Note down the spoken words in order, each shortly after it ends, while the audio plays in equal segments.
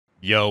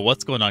Yo,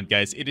 what's going on,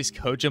 guys? It is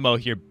Kojamo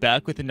here,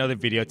 back with another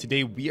video.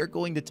 Today we are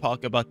going to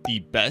talk about the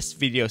best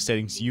video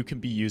settings you can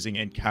be using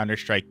in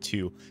Counter-Strike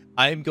 2.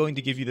 I am going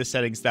to give you the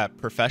settings that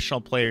professional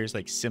players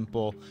like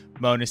Simple,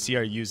 Monacy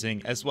are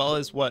using, as well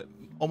as what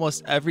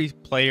almost every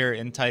player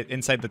inside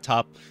the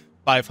top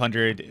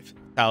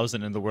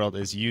 500,000 in the world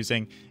is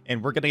using,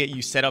 and we're going to get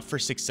you set up for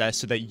success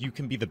so that you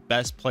can be the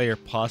best player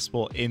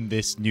possible in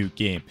this new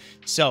game.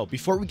 So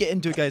before we get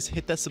into it, guys,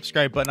 hit that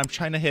subscribe button. I'm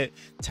trying to hit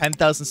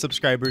 10,000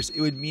 subscribers. It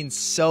would mean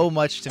so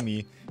much to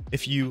me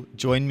if you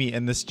join me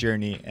in this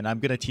journey, and I'm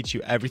going to teach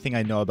you everything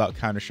I know about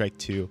Counter-Strike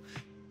 2,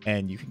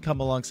 and you can come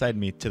alongside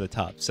me to the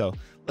top. So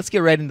let's get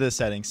right into the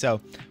settings. So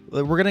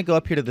we're going to go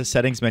up here to the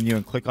settings menu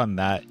and click on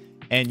that,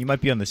 and you might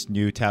be on this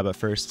new tab at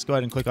first. Let's go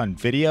ahead and click on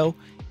video.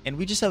 And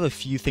we just have a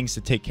few things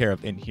to take care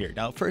of in here.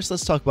 Now, first,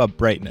 let's talk about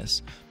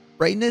brightness.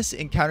 Brightness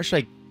in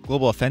Counter-Strike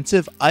Global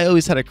Offensive, I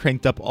always had it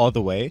cranked up all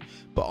the way.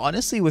 But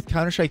honestly, with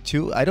Counter-Strike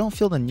 2, I don't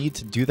feel the need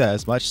to do that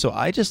as much. So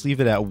I just leave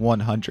it at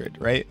 100,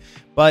 right?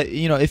 But,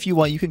 you know, if you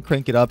want, you can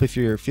crank it up if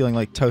you're feeling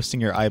like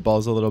toasting your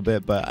eyeballs a little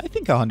bit. But I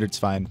think 100's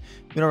fine.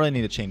 We don't really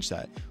need to change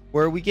that.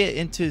 Where we get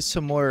into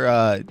some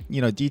more,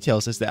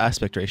 details is the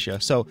aspect ratio.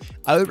 So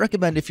I would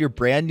recommend, if you're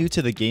brand new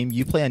to the game,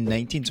 you play on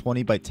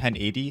 1920 by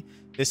 1080.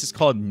 This is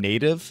called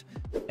native,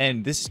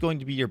 and this is going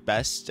to be your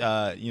best,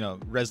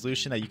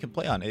 resolution that you can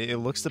play on. It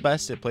looks the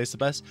best, it plays the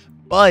best,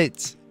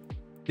 but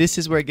this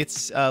is where it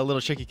gets a little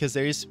tricky because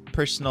there is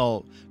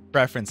personal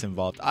preference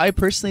involved. I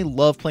personally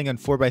love playing on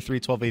 4x3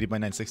 1280 by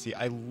 960.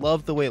 I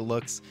love the way it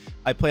looks.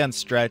 I play on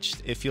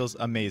stretched. It feels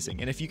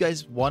amazing. And if you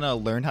guys want to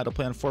learn how to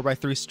play on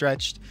 4x3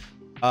 stretched,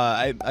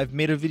 I've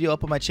made a video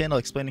up on my channel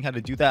explaining how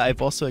to do that.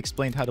 I've also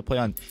explained how to play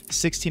on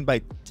 16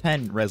 by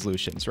 10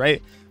 resolutions,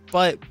 right?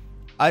 But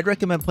I'd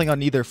recommend playing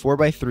on either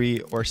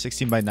 4x3 or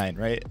 16 by 9,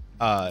 right?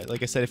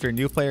 Like I said, if you're a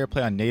new player,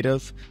 play on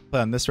native, play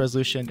on this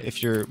resolution.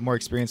 If you're a more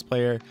experienced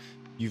player,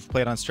 you've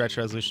played on stretch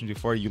resolution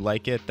before, you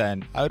like it,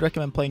 then I would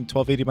recommend playing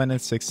 1280 by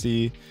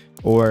 960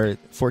 or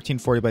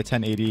 1440 by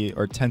 1080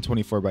 or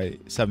 1024 by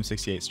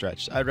 768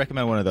 stretch. I'd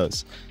recommend one of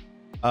those.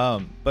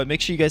 But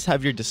make sure you guys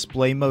have your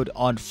display mode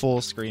on full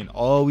screen.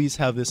 Always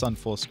have this on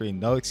full screen.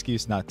 No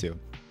excuse not to.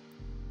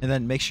 And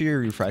then make sure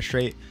your refresh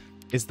rate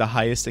is the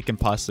highest it can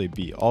possibly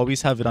be.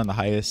 Always have it on the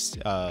highest.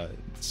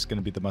 It's going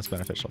to be the most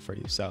beneficial for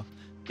you. So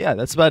yeah,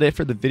 that's about it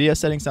for the video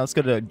settings. Now let's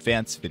go to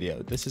advanced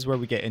video. This is where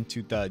we get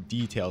into the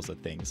details of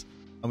things,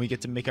 and we get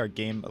to make our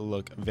game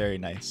look very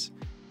nice.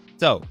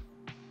 So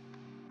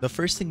the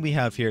first thing we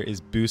have here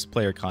is boost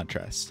player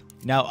contrast.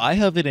 Now I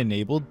have it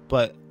enabled,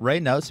 but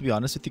right now, to be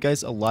honest with you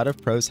guys, a lot of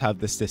pros have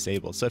this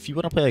disabled. So if you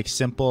want to play like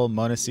Simple,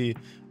 Monacy,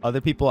 other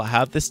people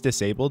have this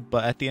disabled,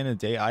 but at the end of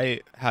the day,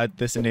 I had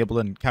this enabled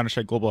in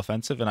Counter-Strike Global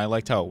Offensive and I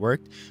liked how it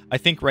worked. I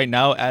think right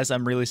now, as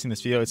I'm releasing this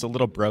video, it's a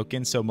little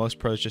broken, so most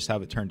pros just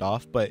have it turned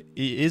off, but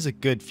it is a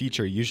good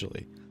feature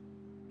usually.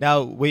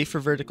 Now wait for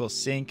vertical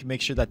sync,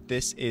 make sure that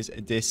this is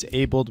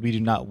disabled. We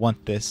do not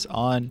want this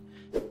on.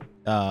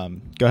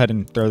 Go ahead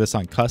and throw this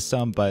on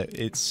custom, but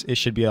it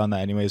should be on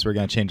that anyways. We're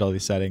going to change all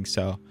these settings,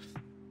 so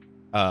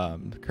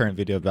current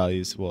video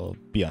values will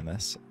be on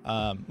this.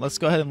 Let's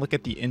go ahead and look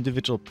at the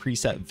individual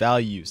preset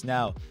values.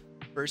 Now,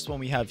 first one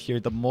we have here,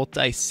 the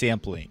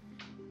multi-sampling.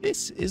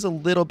 This is a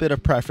little bit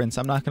of preference,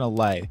 I'm not going to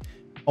lie.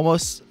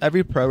 Almost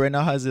every pro right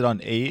now has it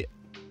on 8.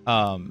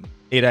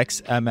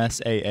 8x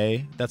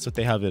MSAA, that's what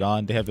they have it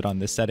on. They have it on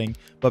this setting,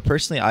 but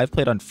personally I've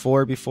played on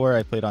 4 before.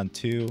 I played on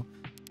 2,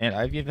 and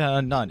I've even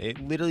had none. It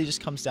literally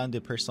just comes down to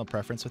personal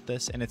preference with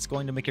this, and it's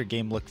going to make your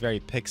game look very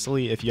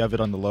pixely if you have it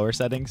on the lower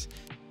settings.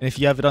 And if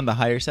you have it on the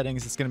higher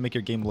settings, it's going to make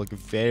your game look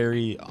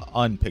very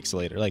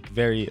unpixelated, like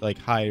very like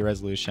high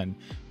resolution,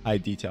 high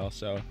detail.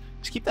 So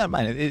just keep that in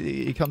mind.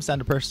 It comes down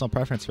to personal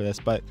preference for this,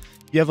 but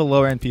if you have a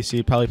lower end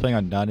PC, probably playing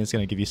on none is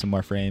going to give you some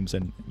more frames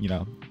and, you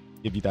know,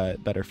 give you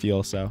that better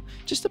feel. So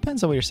just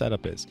depends on what your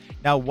setup is.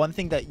 Now, one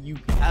thing that you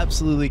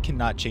absolutely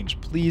cannot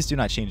change, please do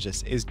not change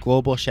this, is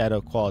global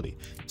shadow quality.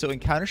 So in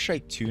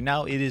Counter-Strike 2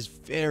 now, it is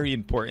very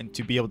important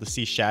to be able to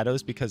see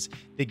shadows because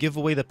they give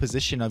away the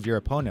position of your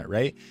opponent,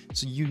 right?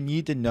 So you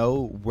need to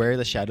know where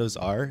the shadows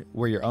are,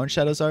 where your own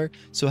shadows are.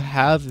 So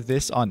have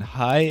this on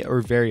high or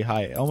very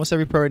high. Almost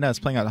every pro right now is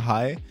playing on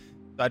high,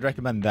 so I'd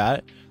recommend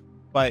that.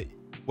 But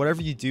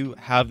whatever you do,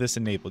 have this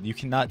enabled. You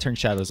cannot turn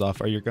shadows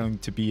off or you're going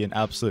to be an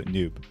absolute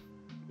noob.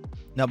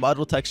 Now,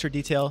 model texture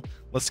detail,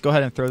 let's go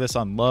ahead and throw this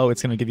on low.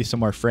 It's going to give you some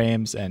more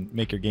frames and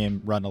make your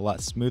game run a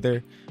lot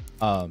smoother.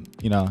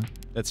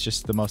 That's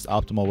just the most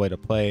optimal way to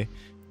play.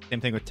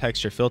 Same thing with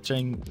texture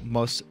filtering.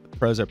 Most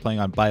pros are playing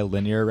on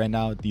bilinear right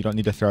now. You don't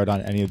need to throw it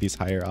on any of these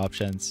higher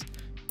options.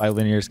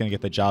 Bilinear is going to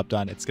get the job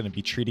done. It's going to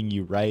be treating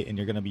you right, and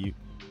you're going to be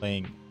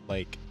playing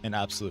like an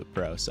absolute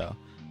pro. So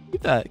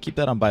keep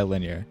that on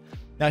bilinear.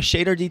 Now,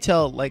 shader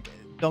detail, like,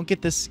 don't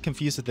get this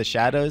confused with the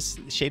shadows.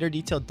 Shader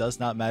detail does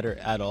not matter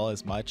at all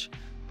as much.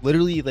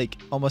 Literally, like,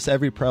 almost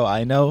every pro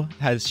I know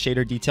has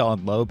shader detail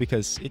on low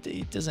because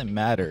it doesn't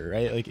matter,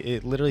 right? Like,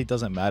 it literally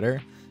doesn't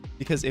matter,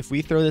 because if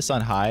we throw this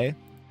on high,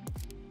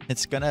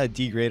 it's gonna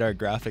degrade our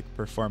graphic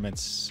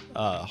performance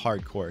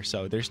hardcore.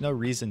 So there's no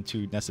reason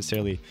to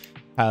necessarily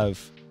have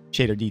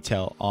shader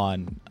detail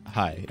on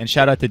high. And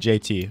shout out to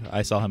JT.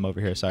 I saw him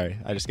over here. Sorry,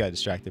 I just got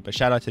distracted. But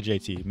shout out to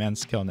JT.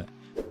 Man's killing it.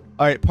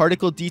 All right,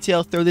 particle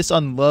detail. Throw this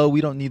on low.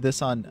 We don't need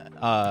this on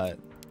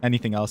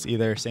anything else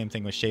either. Same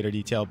thing with shader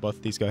detail. Both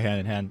of these go hand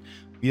in hand.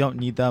 We don't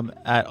need them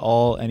at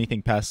all.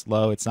 Anything past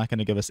low, it's not going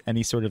to give us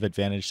any sort of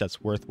advantage that's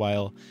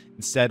worthwhile.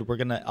 Instead, we're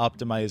going to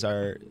optimize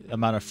our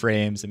amount of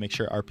frames and make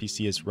sure our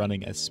PC is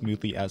running as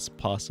smoothly as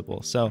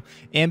possible. So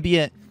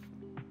ambient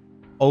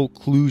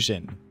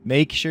occlusion.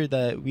 Make sure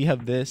that we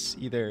have this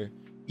either,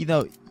 you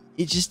know,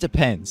 it just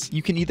depends.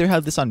 You can either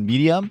have this on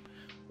medium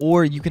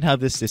or you can have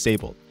this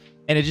disabled.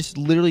 And it just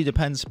literally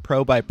depends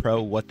pro by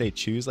pro what they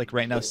choose. Like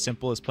right now,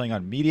 Simple is playing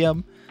on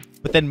medium,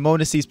 but then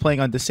Monacy is playing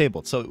on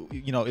disabled. So,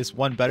 you know, is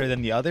one better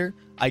than the other?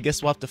 I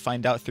guess we'll have to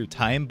find out through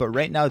time. But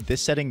right now,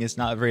 this setting is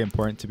not very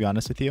important, to be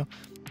honest with you.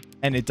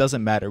 And it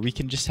doesn't matter. We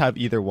can just have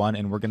either one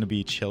and we're going to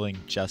be chilling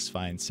just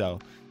fine. So,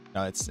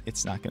 no,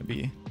 it's not going to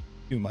be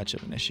too much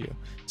of an issue.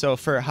 So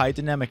for high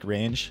dynamic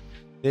range,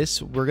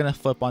 this we're gonna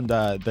flip on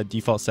the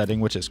default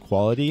setting, which is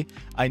quality.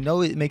 I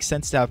know it makes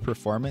sense to have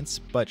performance,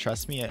 but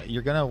trust me,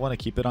 you're gonna want to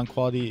keep it on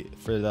quality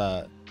for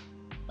the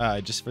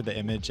just for the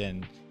image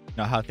and you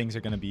know how things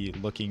are gonna be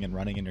looking and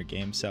running in your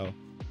game. So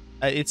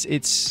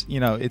it's you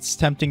know, it's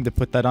tempting to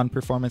put that on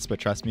performance, but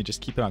trust me,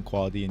 just keep it on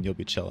quality and you'll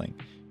be chilling.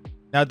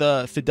 Now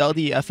the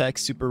Fidelity FX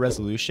Super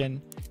Resolution,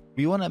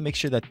 we want to make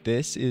sure that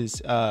this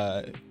is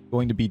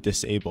going to be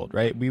disabled,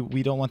 right?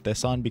 We don't want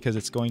this on because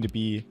it's going to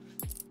be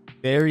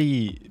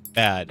very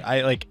bad.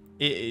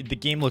 The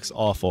game looks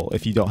awful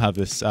if you don't have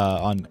this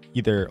on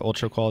either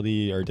ultra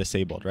quality or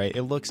disabled, right?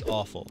 It looks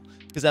awful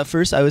because at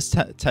first I was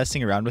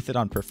testing around with it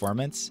on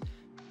performance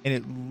and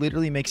it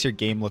literally makes your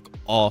game look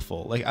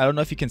awful. Like, I don't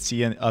know if you can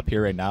see it up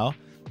here right now.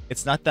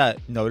 It's not that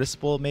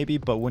noticeable maybe,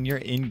 but when you're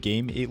in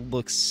game, it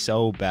looks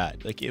so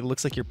bad. Like, it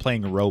looks like you're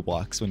playing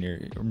Roblox when you're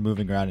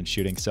moving around and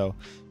shooting. So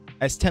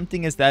as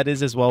tempting as that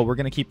is as well, we're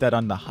going to keep that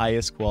on the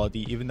highest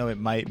quality, even though it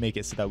might make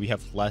it so that we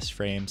have less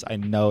frames. I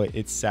know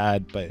it's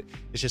sad, but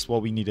it's just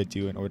what we need to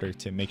do in order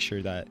to make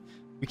sure that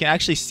we can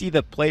actually see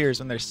the players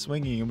when they're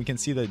swinging and we can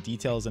see the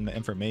details and the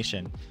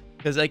information.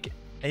 Because, like,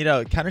 you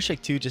know,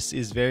 Counter-Strike 2 just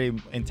is very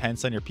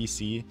intense on your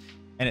PC,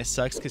 and it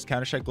sucks because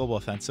Counter-Strike Global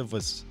Offensive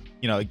was,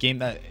 you know, a game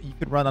that you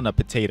could run on a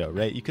potato,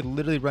 right? You could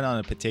literally run on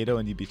a potato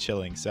and you'd be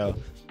chilling. So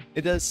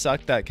it does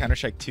suck that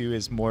Counter-Strike 2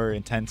 is more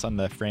intense on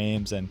the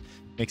frames and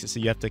makes it so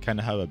you have to kind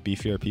of have a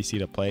beefier PC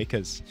to play,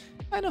 because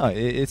I know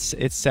it's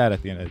sad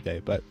at the end of the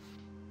day. But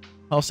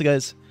also,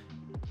 guys,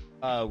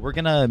 we're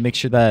gonna make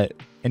sure that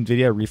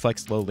NVIDIA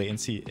Reflex Low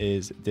Latency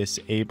is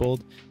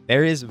disabled.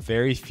 There is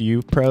very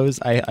few pros.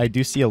 I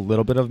do see a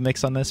little bit of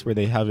mix on this where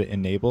they have it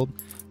enabled,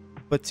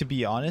 but to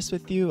be honest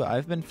with you,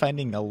 I've been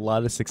finding a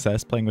lot of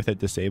success playing with it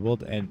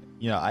disabled, and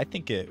you know, I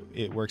think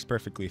it works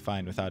perfectly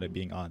fine without it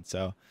being on.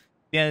 So at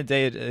the end of the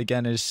day, it,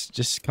 again, it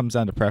just comes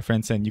down to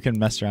preference, and you can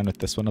mess around with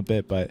this one a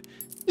bit, but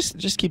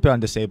just keep it on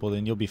disabled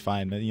and you'll be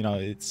fine. You know,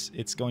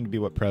 it's going to be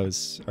what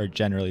pros are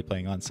generally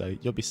playing on, so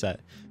you'll be set.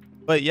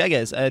 But yeah,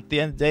 guys, at the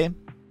end of the day,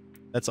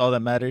 that's all that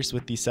matters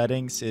with these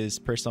settings, is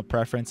personal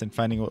preference and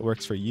finding what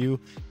works for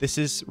you. This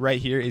is right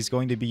here is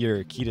going to be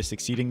your key to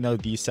succeeding, though.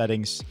 These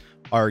settings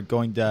are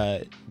going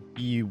to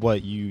be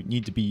what you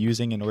need to be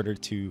using in order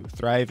to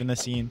thrive in the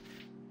scene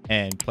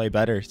and play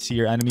better, see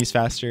your enemies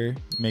faster,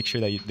 make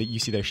sure that you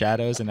see their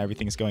shadows, and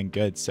everything's going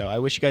good. So I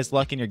wish you guys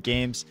luck in your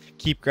games.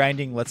 Keep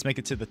grinding. Let's make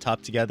it to the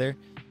top together,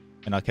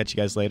 and I'll catch you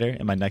guys later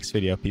in my next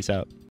video. Peace out.